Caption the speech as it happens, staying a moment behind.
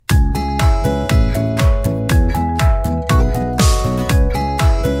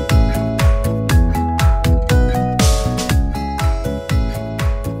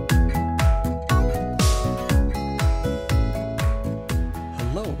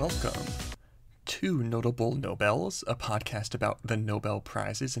Welcome to Notable Nobels, a podcast about the Nobel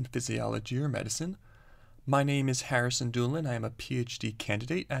Prizes in Physiology or Medicine. My name is Harrison Doolin. I am a PhD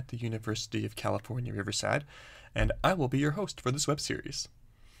candidate at the University of California, Riverside, and I will be your host for this web series.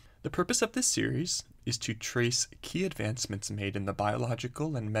 The purpose of this series is to trace key advancements made in the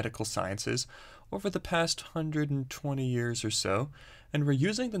biological and medical sciences over the past 120 years or so, and we're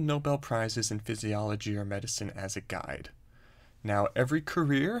using the Nobel Prizes in Physiology or Medicine as a guide. Now, every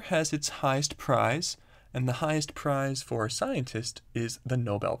career has its highest prize, and the highest prize for a scientist is the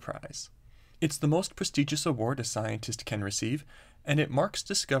Nobel Prize. It's the most prestigious award a scientist can receive, and it marks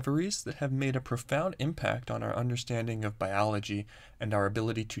discoveries that have made a profound impact on our understanding of biology and our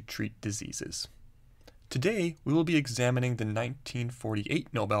ability to treat diseases. Today, we will be examining the 1948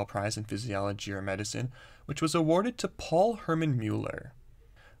 Nobel Prize in Physiology or Medicine, which was awarded to Paul Hermann Müller.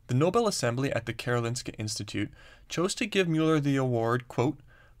 The Nobel Assembly at the Karolinska Institute chose to give Müller the award, quote,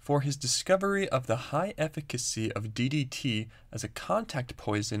 for his discovery of the high efficacy of DDT as a contact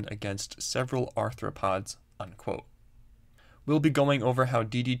poison against several arthropods, unquote. We'll be going over how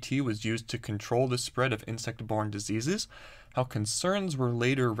DDT was used to control the spread of insect-borne diseases, how concerns were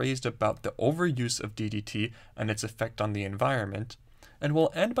later raised about the overuse of DDT and its effect on the environment, and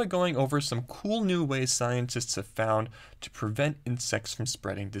we'll end by going over some cool new ways scientists have found to prevent insects from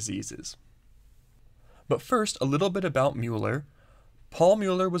spreading diseases. But first, a little bit about Müller. Paul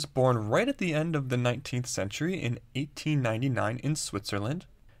Müller was born right at the end of the 19th century in 1899 in Switzerland.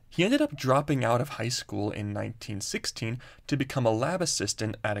 He ended up dropping out of high school in 1916 to become a lab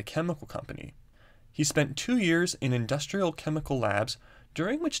assistant at a chemical company. He spent 2 years in industrial chemical labs,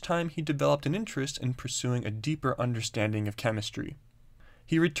 during which time he developed an interest in pursuing a deeper understanding of chemistry.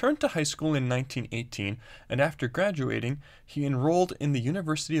 He returned to high school in 1918, and after graduating, he enrolled in the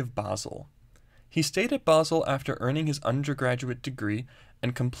University of Basel. He stayed at Basel after earning his undergraduate degree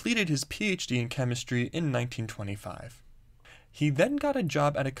and completed his PhD in chemistry in 1925. He then got a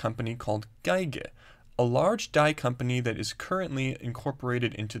job at a company called Geiger, a large dye company that is currently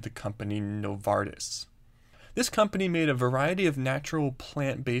incorporated into the company Novartis. This company made a variety of natural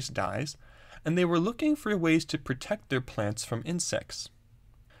plant-based dyes, and they were looking for ways to protect their plants from insects.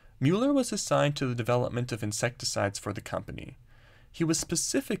 Müller was assigned to the development of insecticides for the company. He was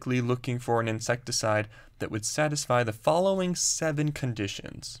specifically looking for an insecticide that would satisfy the following 7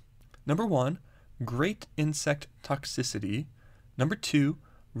 conditions. Number 1, great insect toxicity. Number 2,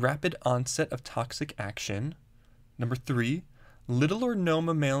 rapid onset of toxic action. Number 3, little or no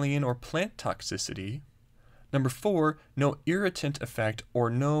mammalian or plant toxicity. Number 4, no irritant effect or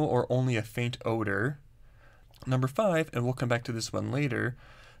no or only a faint odor. Number 5, and we'll come back to this one later,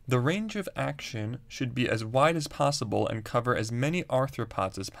 the range of action should be as wide as possible and cover as many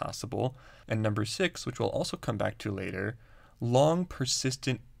arthropods as possible. And number 6, which we'll also come back to later, long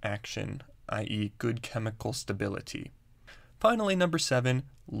persistent action, i.e. good chemical stability. Finally, number 7,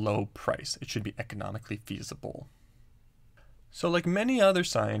 low price. It should be economically feasible. So like many other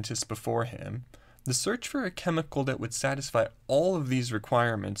scientists before him, the search for a chemical that would satisfy all of these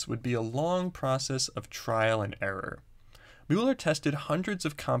requirements would be a long process of trial and error. Müller tested hundreds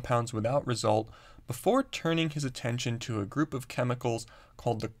of compounds without result before turning his attention to a group of chemicals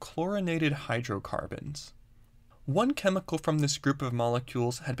called the chlorinated hydrocarbons. One chemical from this group of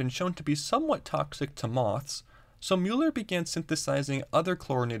molecules had been shown to be somewhat toxic to moths, so Müller began synthesizing other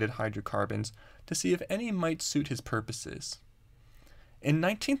chlorinated hydrocarbons to see if any might suit his purposes. In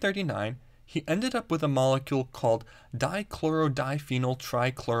 1939, he ended up with a molecule called dichlorodiphenyl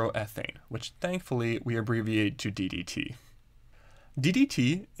trichloroethane, which thankfully we abbreviate to DDT.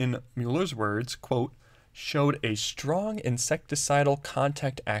 DDT, in Müller's words, quote, showed a strong insecticidal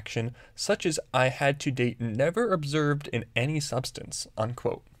contact action such as I had to date never observed in any substance,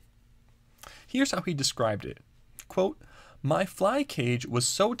 unquote. Here's how he described it. Quote, my fly cage was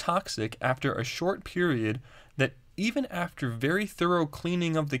so toxic after a short period that even after very thorough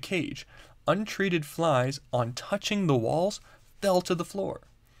cleaning of the cage, untreated flies, on touching the walls, fell to the floor.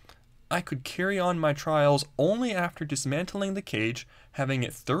 I could carry on my trials only after dismantling the cage, having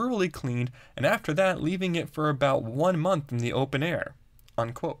it thoroughly cleaned, and after that leaving it for about 1 month in the open air,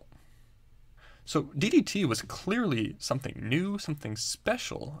 unquote. So DDT was clearly something new, something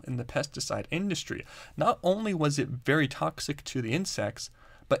special in the pesticide industry. Not only was it very toxic to the insects,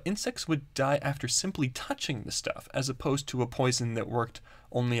 but insects would die after simply touching the stuff, as opposed to a poison that worked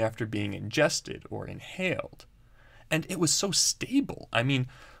only after being ingested or inhaled. And it was so stable. I mean,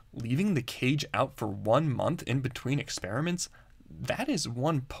 leaving the cage out for 1 month in between experiments, that is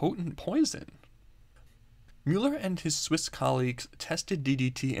one potent poison. Müller and his Swiss colleagues tested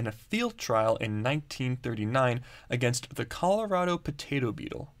DDT in a field trial in 1939 against the Colorado potato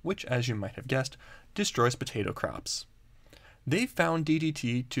beetle, which, as you might have guessed, destroys potato crops. They found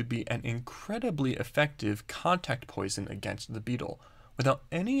DDT to be an incredibly effective contact poison against the beetle, without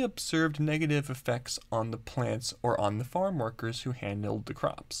any observed negative effects on the plants or on the farm workers who handled the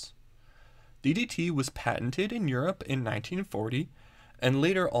crops. DDT was patented in Europe in 1940, and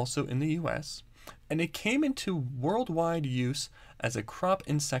later also in the US, and it came into worldwide use as a crop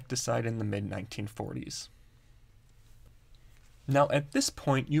insecticide in the mid-1940s. Now, at this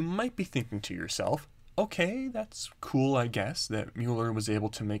point, you might be thinking to yourself, okay, that's cool, I guess, that Müller was able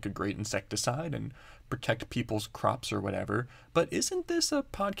to make a great insecticide and protect people's crops or whatever, but isn't this a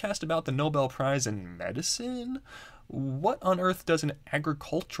podcast about the Nobel Prize in medicine? What on earth does an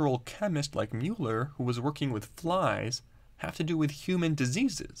agricultural chemist like Müller, who was working with flies, have to do with human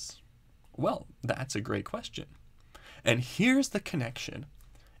diseases? Well, that's a great question. And here's the connection.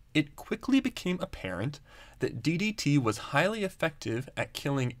 It quickly became apparent that DDT was highly effective at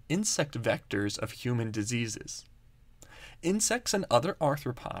killing insect vectors of human diseases. Insects and other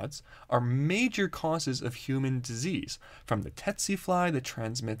arthropods are major causes of human disease, from the tsetse fly that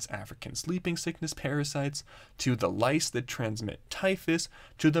transmits African sleeping sickness parasites, to the lice that transmit typhus,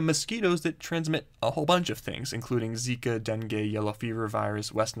 to the mosquitoes that transmit a whole bunch of things, including Zika, dengue, yellow fever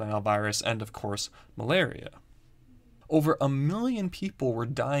virus, West Nile virus, and of course, malaria. Over 1 million people were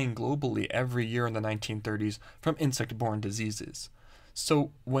dying globally every year in the 1930s from insect-borne diseases.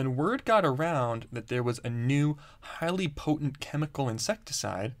 So when word got around that there was a new, highly potent chemical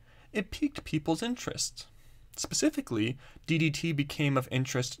insecticide, it piqued people's interest. Specifically, DDT became of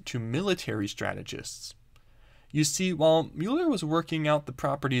interest to military strategists. You see, while Müller was working out the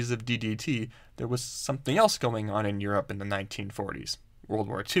properties of DDT, there was something else going on in Europe in the 1940s, World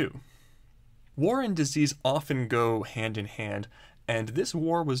War II. War and disease often go hand in hand, and this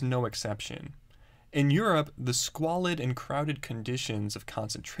war was no exception. In Europe, the squalid and crowded conditions of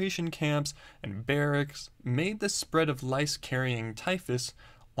concentration camps and barracks made the spread of lice-carrying typhus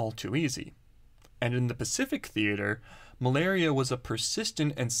all too easy. And in the Pacific theater, malaria was a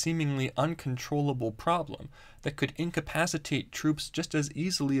persistent and seemingly uncontrollable problem that could incapacitate troops just as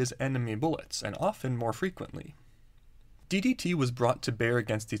easily as enemy bullets, and often more frequently. DDT was brought to bear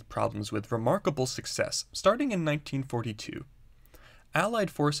against these problems with remarkable success, starting in 1942.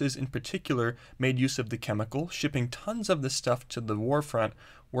 Allied forces in particular made use of the chemical, shipping tons of the stuff to the war front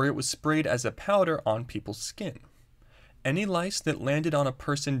where it was sprayed as a powder on people's skin. Any lice that landed on a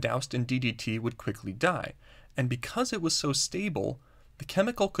person doused in DDT would quickly die, and because it was so stable, the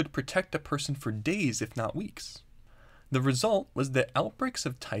chemical could protect a person for days if not weeks. The result was that outbreaks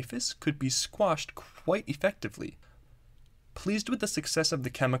of typhus could be squashed quite effectively. Pleased with the success of the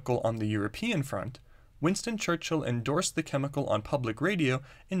chemical on the European front, Winston Churchill endorsed the chemical on public radio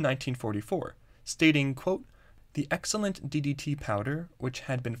in 1944, stating, quote, "The excellent DDT powder, which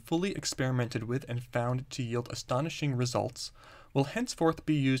had been fully experimented with and found to yield astonishing results, will henceforth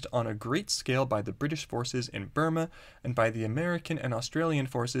be used on a great scale by the British forces in Burma and by the American and Australian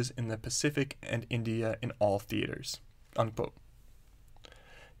forces in the Pacific and India in all theaters." Unquote.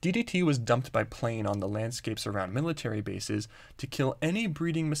 DDT was dumped by plane on the landscapes around military bases to kill any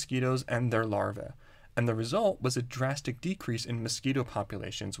breeding mosquitoes and their larvae, and the result was a drastic decrease in mosquito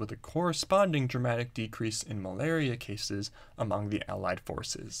populations with a corresponding dramatic decrease in malaria cases among the Allied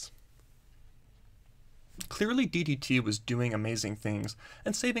forces. Clearly, DDT was doing amazing things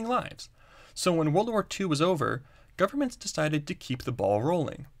and saving lives, so when World War II was over, governments decided to keep the ball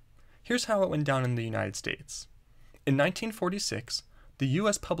rolling. Here's how it went down in the United States. In 1946, the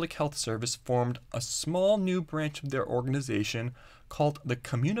U.S. Public Health Service formed a small new branch of their organization called the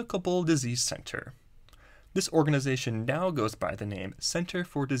Communicable Disease Center. This organization now goes by the name Center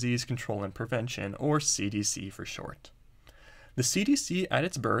for Disease Control and Prevention, or CDC for short. The CDC at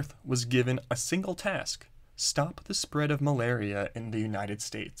its birth was given a single task: stop the spread of malaria in the United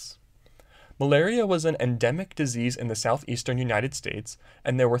States. Malaria was an endemic disease in the southeastern United States,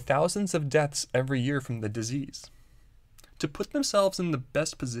 and there were thousands of deaths every year from the disease. To put themselves in the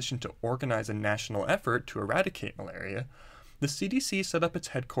best position to organize a national effort to eradicate malaria, the CDC set up its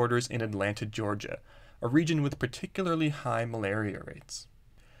headquarters in Atlanta, Georgia, a region with particularly high malaria rates.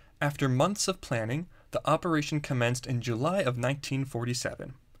 After months of planning, the operation commenced in July of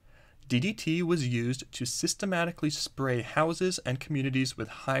 1947. DDT was used to systematically spray houses and communities with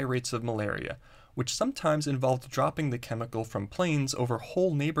high rates of malaria, which sometimes involved dropping the chemical from planes over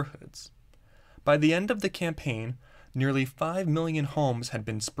whole neighborhoods. By the end of the campaign, nearly 5 million homes had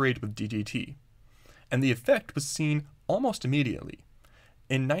been sprayed with DDT, and the effect was seen almost immediately.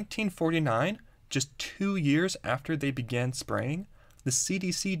 In 1949, just 2 years after they began spraying, the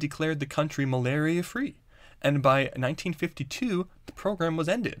CDC declared the country malaria-free, and by 1952, the program was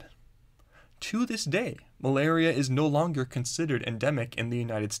ended. To this day, malaria is no longer considered endemic in the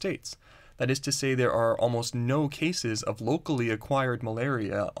United States. That is to say, there are almost no cases of locally acquired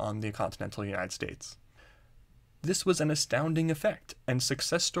malaria on the continental United States. This was an astounding effect, and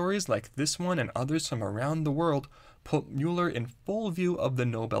success stories like this one and others from around the world put Müller in full view of the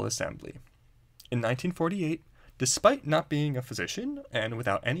Nobel Assembly. In 1948, despite not being a physician and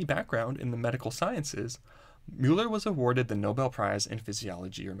without any background in the medical sciences, Müller was awarded the Nobel Prize in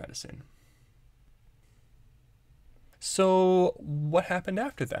Physiology or Medicine. So, what happened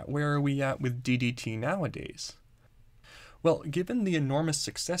after that? Where are we at with DDT nowadays? Well, given the enormous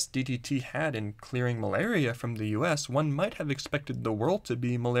success DDT had in clearing malaria from the US, one might have expected the world to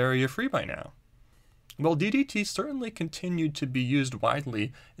be malaria-free by now. Well, DDT certainly continued to be used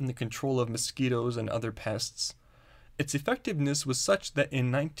widely in the control of mosquitoes and other pests. Its effectiveness was such that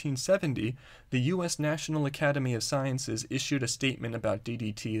in 1970, the US National Academy of Sciences issued a statement about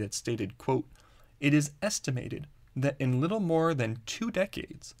DDT that stated, quote, "It is estimated that in little more than 2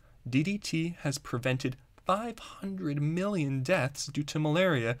 decades, DDT has prevented 500 million deaths due to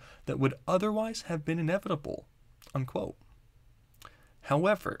malaria that would otherwise have been inevitable," unquote.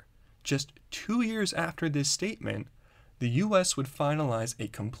 However, just 2 years after this statement, the US would finalize a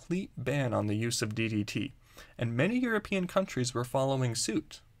complete ban on the use of DDT, and many European countries were following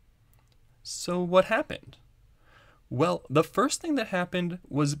suit. So what happened? Well, the first thing that happened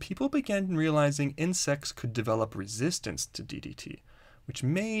was people began realizing insects could develop resistance to DDT, which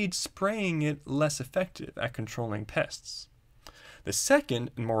made spraying it less effective at controlling pests. The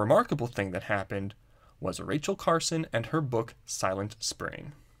second and more remarkable thing that happened was Rachel Carson and her book Silent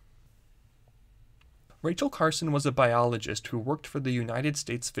Spraying. Rachel Carson was a biologist who worked for the United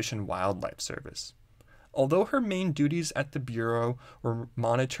States Fish and Wildlife Service. Although her main duties at the Bureau were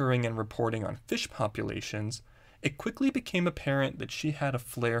monitoring and reporting on fish populations, it quickly became apparent that she had a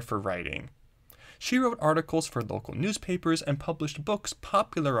flair for writing. She wrote articles for local newspapers and published books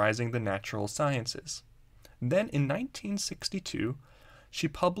popularizing the natural sciences. Then in 1962, she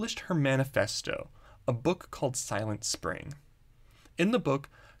published her manifesto, a book called Silent Spraying. In the book,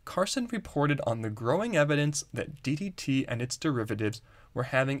 Carson reported on the growing evidence that DDT and its derivatives were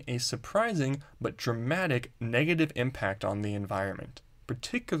having a surprising but dramatic negative impact on the environment,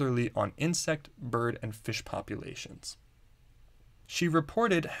 particularly on insect, bird, and fish populations. She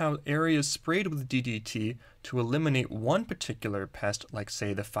reported how areas sprayed with DDT to eliminate one particular pest, like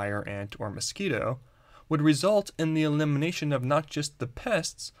say the fire ant or mosquito, would result in the elimination of not just the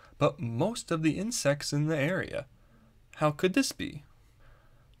pests, but most of the insects in the area. How could this be?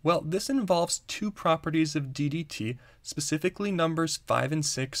 Well, this involves 2 properties of DDT, specifically numbers 5 and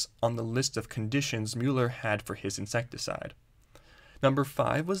 6 on the list of conditions Müller had for his insecticide. Number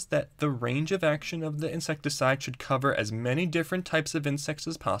 5 was that the range of action of the insecticide should cover as many different types of insects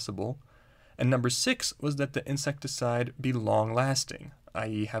as possible, and number 6 was that the insecticide be long-lasting,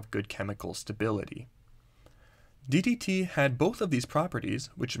 i.e. have good chemical stability. DDT had both of these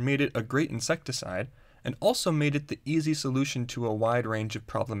properties, which made it a great insecticide, and also made it the easy solution to a wide range of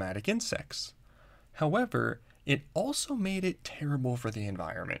problematic insects. However, it also made it terrible for the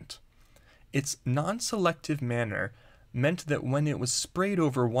environment. Its non-selective manner meant that when it was sprayed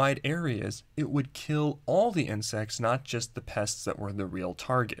over wide areas, it would kill all the insects, not just the pests that were the real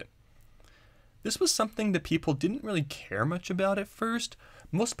target. This was something that people didn't really care much about at first.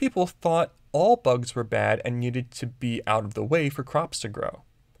 Most people thought all bugs were bad and needed to be out of the way for crops to grow.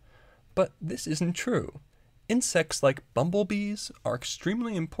 But this isn't true. Insects like bumblebees are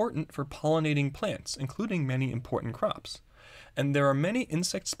extremely important for pollinating plants, including many important crops. And there are many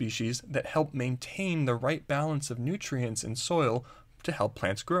insect species that help maintain the right balance of nutrients in soil to help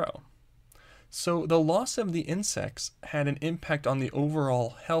plants grow. So the loss of the insects had an impact on the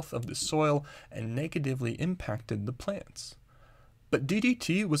overall health of the soil and negatively impacted the plants. But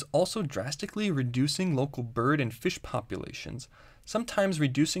DDT was also drastically reducing local bird and fish populations, sometimes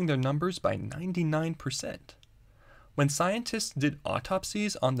reducing their numbers by 99%. When scientists did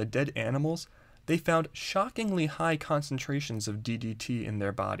autopsies on the dead animals, they found shockingly high concentrations of DDT in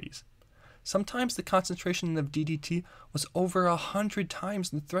their bodies. Sometimes the concentration of DDT was over 100 times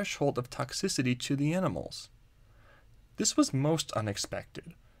the threshold of toxicity to the animals. This was most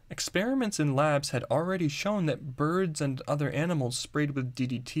unexpected. Experiments in labs had already shown that birds and other animals sprayed with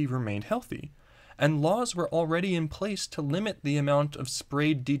DDT remained healthy, and laws were already in place to limit the amount of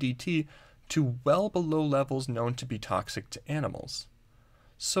sprayed DDT to well below levels known to be toxic to animals.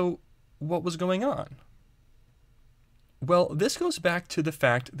 So, what was going on? Well, this goes back to the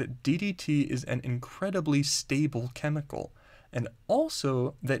fact that DDT is an incredibly stable chemical, and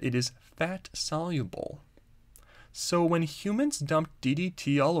also that it is fat soluble. So when humans dumped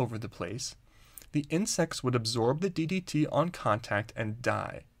DDT all over the place, the insects would absorb the DDT on contact and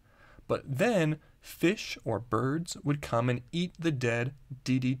die. But then fish or birds would come and eat the dead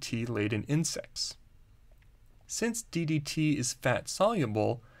DDT-laden insects. Since DDT is fat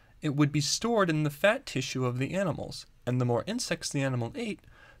soluble, it would be stored in the fat tissue of the animals, and the more insects the animal ate,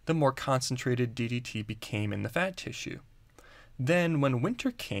 the more concentrated DDT became in the fat tissue. Then, when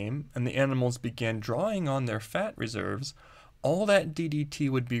winter came and the animals began drawing on their fat reserves, all that DDT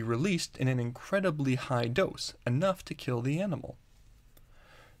would be released in an incredibly high dose, enough to kill the animal.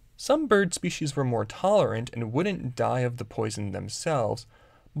 Some bird species were more tolerant and wouldn't die of the poison themselves,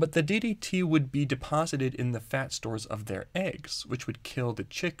 but the DDT would be deposited in the fat stores of their eggs, which would kill the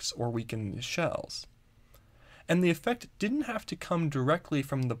chicks or weaken the shells. And the effect didn't have to come directly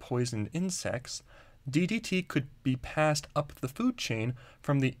from the poisoned insects. DDT could be passed up the food chain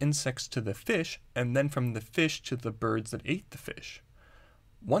from the insects to the fish, and then from the fish to the birds that ate the fish.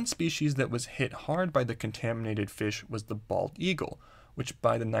 One species that was hit hard by the contaminated fish was the bald eagle, which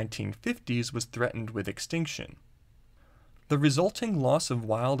by the 1950s was threatened with extinction. The resulting loss of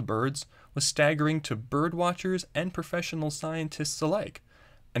wild birds was staggering to birdwatchers and professional scientists alike,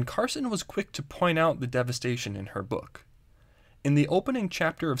 and Carson was quick to point out the devastation in her book. In the opening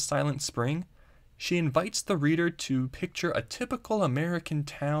chapter of Silent Spring, she invites the reader to picture a typical American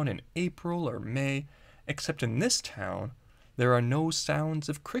town in April or May, except in this town, there are no sounds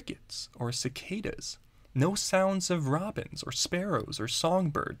of crickets or cicadas, no sounds of robins or sparrows or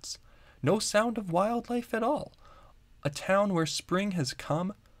songbirds, no sound of wildlife at all. A town where spring has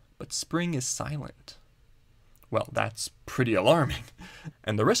come, but spring is silent. Well, that's pretty alarming.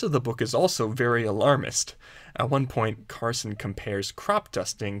 And the rest of the book is also very alarmist. At one point, Carson compares crop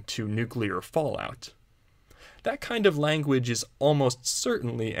dusting to nuclear fallout. That kind of language is almost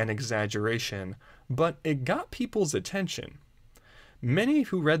certainly an exaggeration, but it got people's attention. Many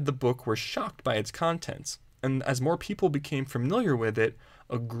who read the book were shocked by its contents, and as more people became familiar with it,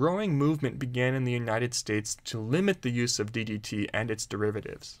 a growing movement began in the United States to limit the use of DDT and its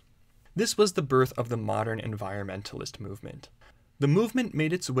derivatives. This was the birth of the modern environmentalist movement. The movement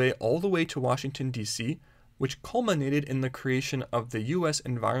made its way all the way to Washington, D.C., which culminated in the creation of the U.S.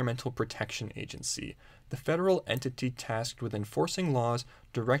 Environmental Protection Agency, the federal entity tasked with enforcing laws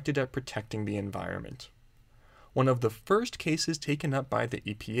directed at protecting the environment. One of the first cases taken up by the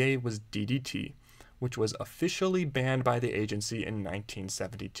EPA was DDT, which was officially banned by the agency in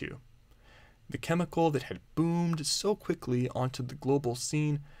 1972. The chemical that had boomed so quickly onto the global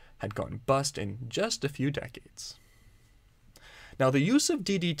scene had gone bust in just a few decades. Now, the use of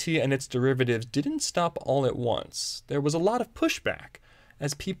DDT and its derivatives didn't stop all at once. There was a lot of pushback,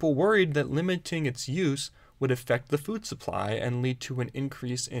 as people worried that limiting its use would affect the food supply and lead to an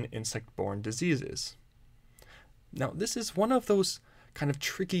increase in insect-borne diseases. Now, this is one of those kind of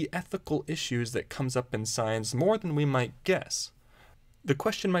tricky ethical issues that comes up in science more than we might guess. The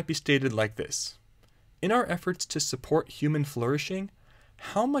question might be stated like this: in our efforts to support human flourishing,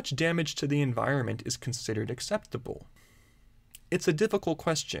 how much damage to the environment is considered acceptable? It's a difficult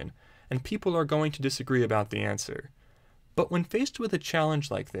question, and people are going to disagree about the answer. But when faced with a challenge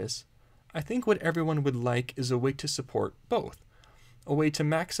like this, I think what everyone would like is a way to support both, a way to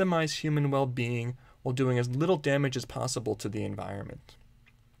maximize human well-being while doing as little damage as possible to the environment.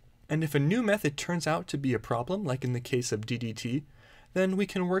 And if a new method turns out to be a problem, like in the case of DDT, then we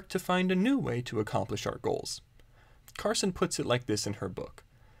can work to find a new way to accomplish our goals. Carson puts it like this in her book,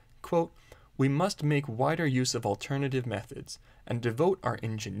 quote, "We must make wider use of alternative methods and devote our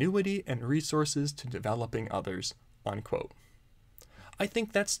ingenuity and resources to developing others," unquote. I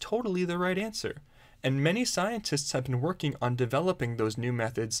think that's totally the right answer, and many scientists have been working on developing those new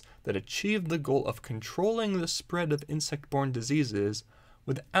methods that achieve the goal of controlling the spread of insect-borne diseases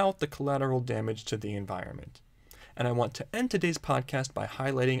without the collateral damage to the environment. And I want to end today's podcast by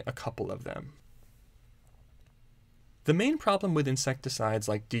highlighting a couple of them. The main problem with insecticides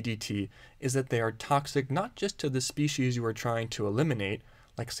like DDT is that they are toxic not just to the species you are trying to eliminate,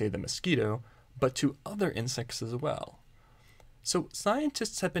 like say the mosquito, but to other insects as well. So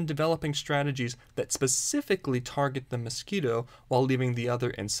scientists have been developing strategies that specifically target the mosquito while leaving the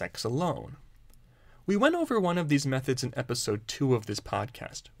other insects alone. We went over one of these methods in episode 2 of this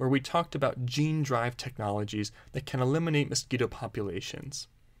podcast, where we talked about gene-drive technologies that can eliminate mosquito populations.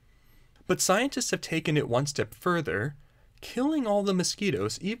 But scientists have taken it one step further. Killing all the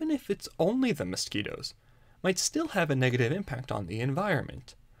mosquitoes, even if it's only the mosquitoes, might still have a negative impact on the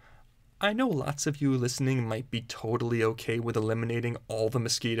environment. I know lots of you listening might be totally okay with eliminating all the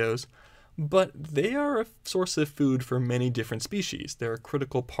mosquitoes, but they are a source of food for many different species. They're a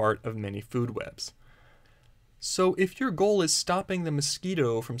critical part of many food webs. So if your goal is stopping the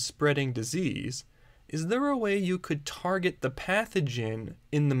mosquito from spreading disease, is there a way you could target the pathogen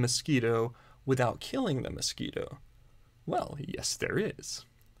in the mosquito without killing the mosquito? Well, yes, there is.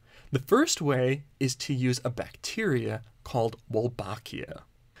 The first way is to use a bacteria called Wolbachia.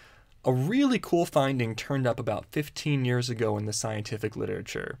 A really cool finding turned up about 15 years ago in the scientific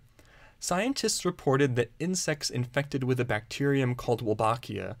literature. Scientists reported that insects infected with a bacterium called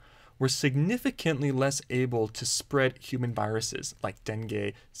Wolbachia were significantly less able to spread human viruses like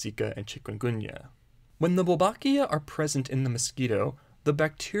dengue, Zika, and chikungunya. When the Wolbachia are present in the mosquito, the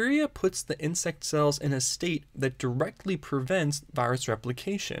bacteria puts the insect cells in a state that directly prevents virus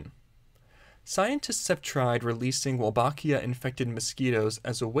replication. Scientists have tried releasing Wolbachia-infected mosquitoes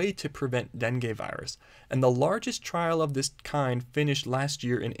as a way to prevent dengue virus, and the largest trial of this kind finished last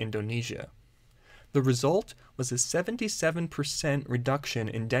year in Indonesia. The result was a 77% reduction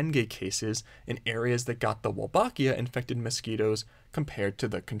in dengue cases in areas that got the Wolbachia-infected mosquitoes compared to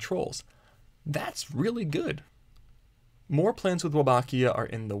the controls. That's really good. More plans with Wolbachia are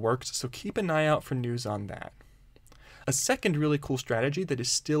in the works, so keep an eye out for news on that. A second really cool strategy that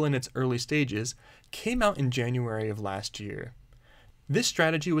is still in its early stages came out in January of last year. This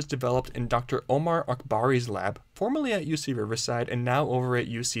strategy was developed in Dr. Omar Akbari's lab, formerly at UC Riverside and now over at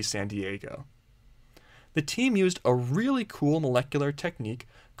UC San Diego. The team used a really cool molecular technique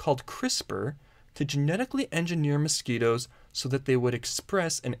called CRISPR to genetically engineer mosquitoes so that they would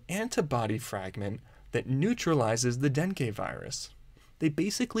express an antibody fragment that neutralizes the dengue virus. They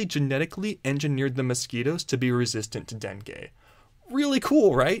basically genetically engineered the mosquitoes to be resistant to dengue. Really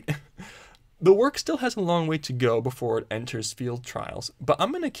cool, right? The work still has a long way to go before it enters field trials, but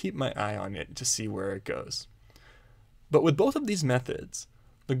I'm going to keep my eye on it to see where it goes. But with both of these methods,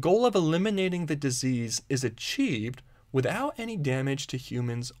 the goal of eliminating the disease is achieved without any damage to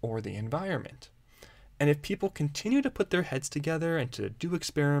humans or the environment. And if people continue to put their heads together and to do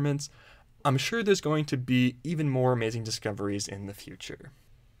experiments, I'm sure there's going to be even more amazing discoveries in the future.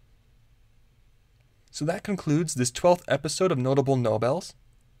 So that concludes this 12th episode of Notable Nobels.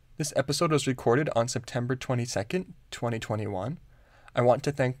 This episode was recorded on September 22nd, 2021. I want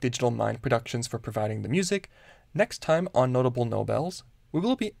to thank Digital Mind Productions for providing the music. Next time on Notable Nobels, we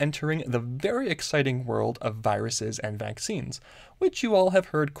will be entering the very exciting world of viruses and vaccines, which you all have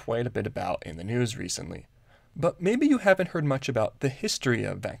heard quite a bit about in the news recently. But maybe you haven't heard much about the history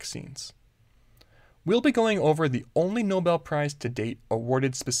of vaccines. We'll be going over the only Nobel Prize to date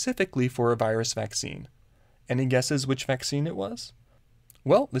awarded specifically for a virus vaccine. Any guesses which vaccine it was?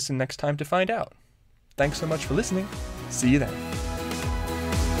 Well, listen next time to find out. Thanks so much for listening. See you then.